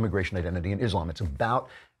 obviously, immigration, identity, and Islam. It's about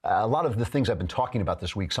a lot of the things I've been talking about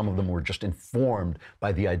this week. Some of them were just informed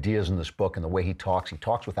by the ideas in this book and the way he talks. He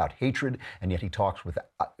talks without hatred, and yet he talks with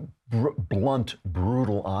blunt,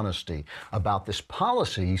 brutal honesty about this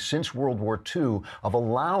policy since World War II of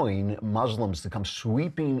allowing Muslims to come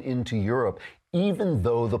sweeping into Europe, even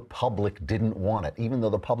though the public didn't want it, even though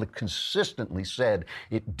the public consistently said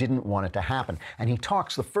it didn't want it to happen. And he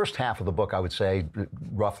talks, the first half of the book, I would say,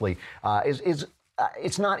 roughly,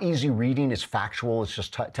 it's not easy reading. It's factual. It's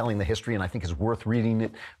just telling the history, and I think it's worth reading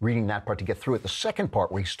that part to get through it. The second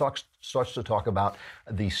part, where he starts to talk about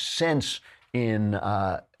the sense in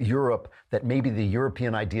Europe that maybe the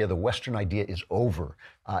European idea, the Western idea is over,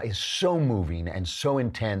 is so moving and so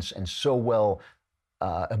intense and so well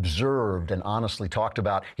observed and honestly talked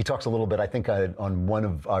about. He talks a little bit, I think, on one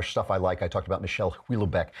of our stuff I like, I talked about Michel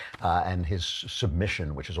Houellebecq and his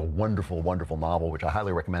Submission, which is a wonderful, wonderful novel, which I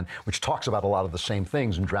highly recommend, which talks about a lot of the same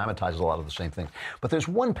things and dramatizes a lot of the same things. But there's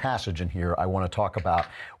one passage in here I want to talk about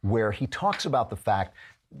where he talks about the fact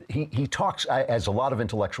he talks, as a lot of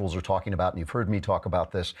intellectuals are talking about, and you've heard me talk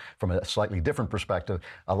about this from a slightly different perspective,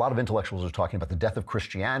 a lot of intellectuals are talking about the death of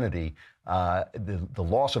Christianity. The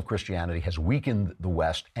loss of Christianity has weakened the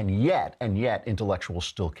West, and yet intellectuals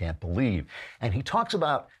still can't believe. And he talks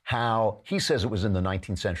about how, he says it was in the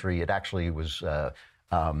 19th century, it actually was,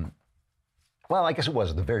 well, I guess it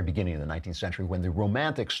was at the very beginning of the 19th century when the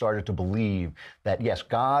Romantics started to believe that, yes,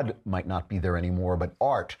 God might not be there anymore, but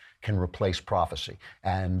art can replace prophecy.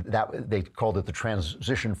 And that they called it the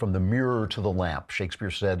transition from the mirror to the lamp.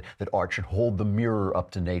 Shakespeare said that art should hold the mirror up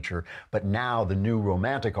to nature. But now the new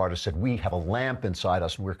Romantic artist said, we have a lamp inside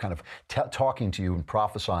us and we're kind of talking to you and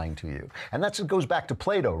prophesying to you. And it goes back to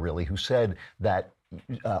Plato, really, who said that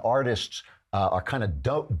artists are kind of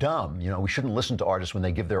dumb. You know, we shouldn't listen to artists when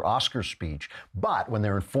they give their Oscar speech, but when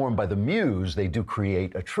they're informed by the muse, they do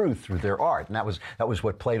create a truth through their art. And that was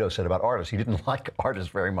what Plato said about artists. He didn't like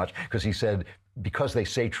artists very much because he said, because they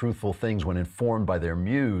say truthful things when informed by their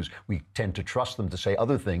muse, we tend to trust them to say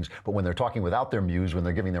other things. But when they're talking without their muse, when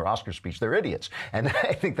they're giving their Oscar speech, they're idiots. And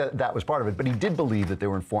I think that was part of it. But he did believe that they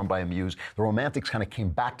were informed by a muse. The Romantics kind of came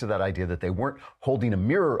back to that idea that they weren't holding a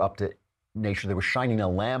mirror up to nature, they were shining a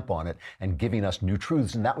lamp on it and giving us new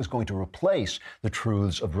truths, and that was going to replace the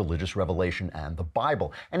truths of religious revelation and the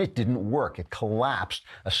Bible. And it didn't work. It collapsed,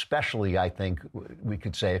 especially, I think, we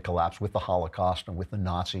could say it collapsed with the Holocaust and with the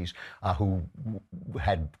Nazis, who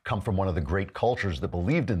had come from one of the great cultures that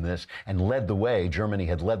believed in this and led the way. Germany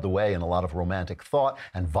had led the way in a lot of Romantic thought,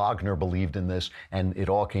 and Wagner believed in this, and it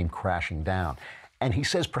all came crashing down. And he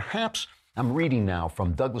says, perhaps, I'm reading now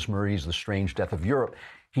from Douglas Murray's The Strange Death of Europe,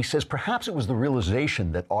 he says, perhaps it was the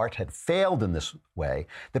realization that art had failed in this way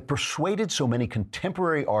that persuaded so many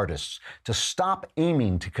contemporary artists to stop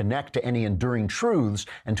aiming to connect to any enduring truths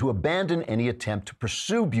and to abandon any attempt to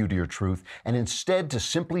pursue beauty or truth, and instead to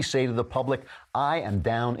simply say to the public, I am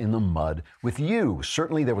down in the mud with you.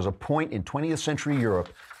 Certainly there was a point in 20th century Europe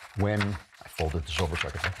when, I folded this over so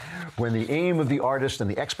I could say, when the aim of the artist and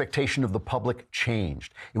the expectation of the public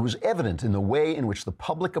changed. It was evident in the way in which the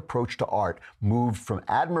public approach to art moved from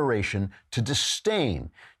admiration to disdain.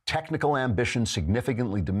 Technical ambition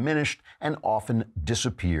significantly diminished and often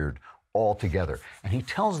disappeared altogether. And he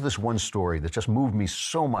tells this one story that just moved me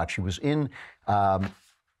so much. He was in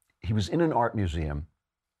an art museum.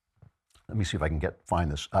 Let me see if I can find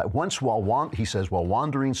this. Once, he says, while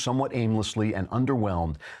wandering somewhat aimlessly and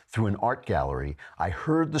underwhelmed through an art gallery, I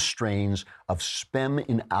heard the strains of Spem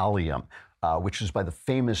in Alium, which is by the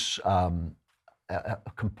famous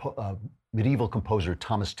medieval composer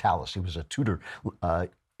Thomas Tallis. He was a Tudor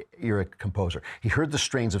era composer. He heard the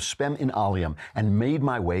strains of Spem in Alium and made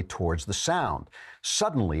my way towards the sound.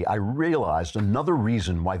 Suddenly, I realized another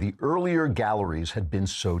reason why the earlier galleries had been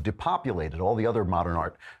so depopulated. All the other modern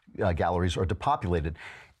art galleries are depopulated.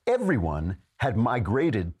 Everyone had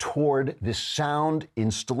migrated toward this sound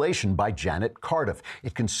installation by Janet Cardiff.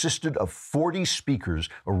 It consisted of 40 speakers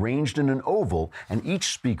arranged in an oval, and each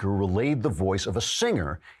speaker relayed the voice of a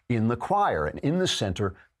singer in the choir. And in the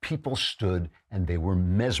center, people stood and they were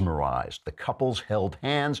mesmerized. The couples held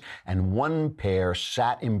hands and one pair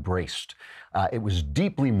sat embraced. It was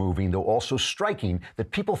deeply moving, though also striking,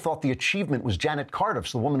 that people thought the achievement was Janet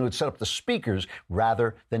Cardiff's, the woman who had set up the speakers,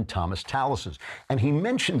 rather than Thomas Tallis's. And he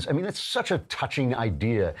mentions, I mean, it's such a touching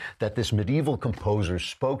idea that this medieval composer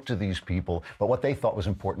spoke to these people, but what they thought was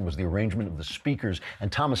important was the arrangement of the speakers.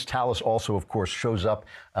 And Thomas Tallis also, of course, shows up,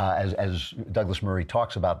 as Douglas Murray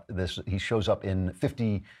talks about this, he shows up in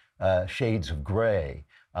 50 Shades of Grey.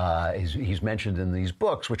 He's mentioned in these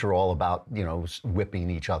books, which are all about, you know, whipping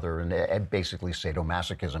each other and basically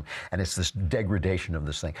sadomasochism. And it's this degradation of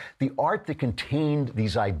this thing. The art that contained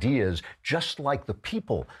these ideas, just like the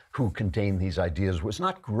people who contained these ideas, was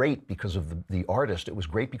not great because of the artist. It was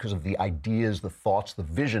great because of the ideas, the thoughts, the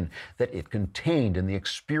vision that it contained, and the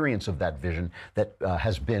experience of that vision that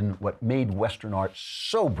has been what made Western art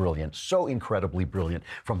so brilliant, so incredibly brilliant,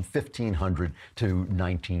 from 1500 to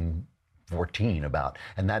 1914 about.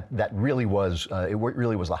 And that really was, it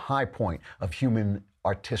really was the high point of human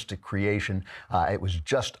artistic creation. It was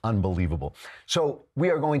just unbelievable. So we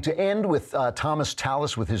are going to end with Thomas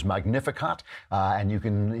Tallis with his Magnificat, and you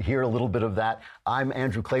can hear a little bit of that. I'm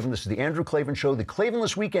Andrew Klavan. This is The Andrew Klavan Show. The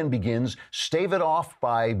Klavanless weekend begins. Stave it off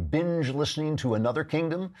by binge listening to Another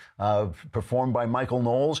Kingdom, performed by Michael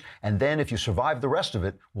Knowles. And then if you survive the rest of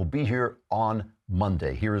it, we'll be here on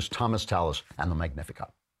Monday. Here is Thomas Tallis and the Magnificat.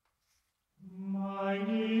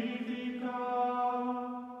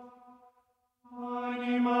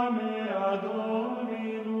 Anima mea Dominum.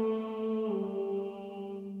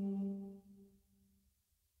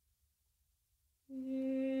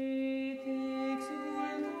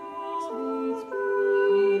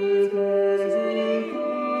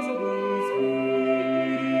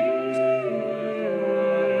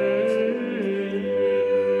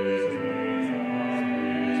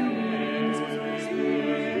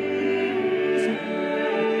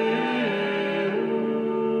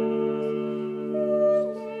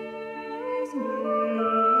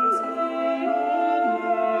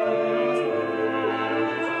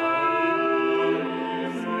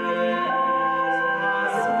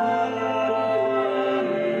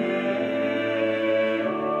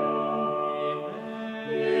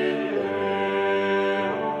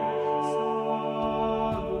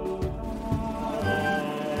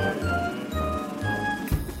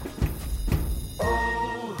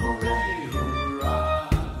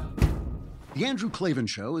 The Andrew Klavan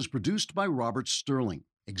Show is produced by Robert Sterling.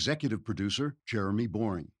 Executive producer, Jeremy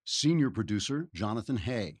Boring. Senior producer, Jonathan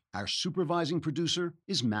Hay. Our supervising producer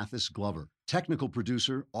is Mathis Glover. Technical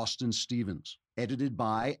producer, Austin Stevens. Edited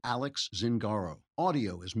by Alex Zingaro.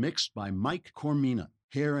 Audio is mixed by Mike Cormina.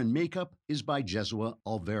 Hair and makeup is by Jesua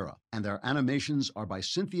Alvera. And our animations are by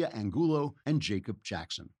Cynthia Angulo and Jacob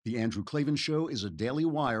Jackson. The Andrew Klavan Show is a Daily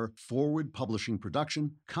Wire Forward Publishing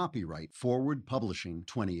production. Copyright Forward Publishing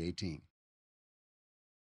 2018.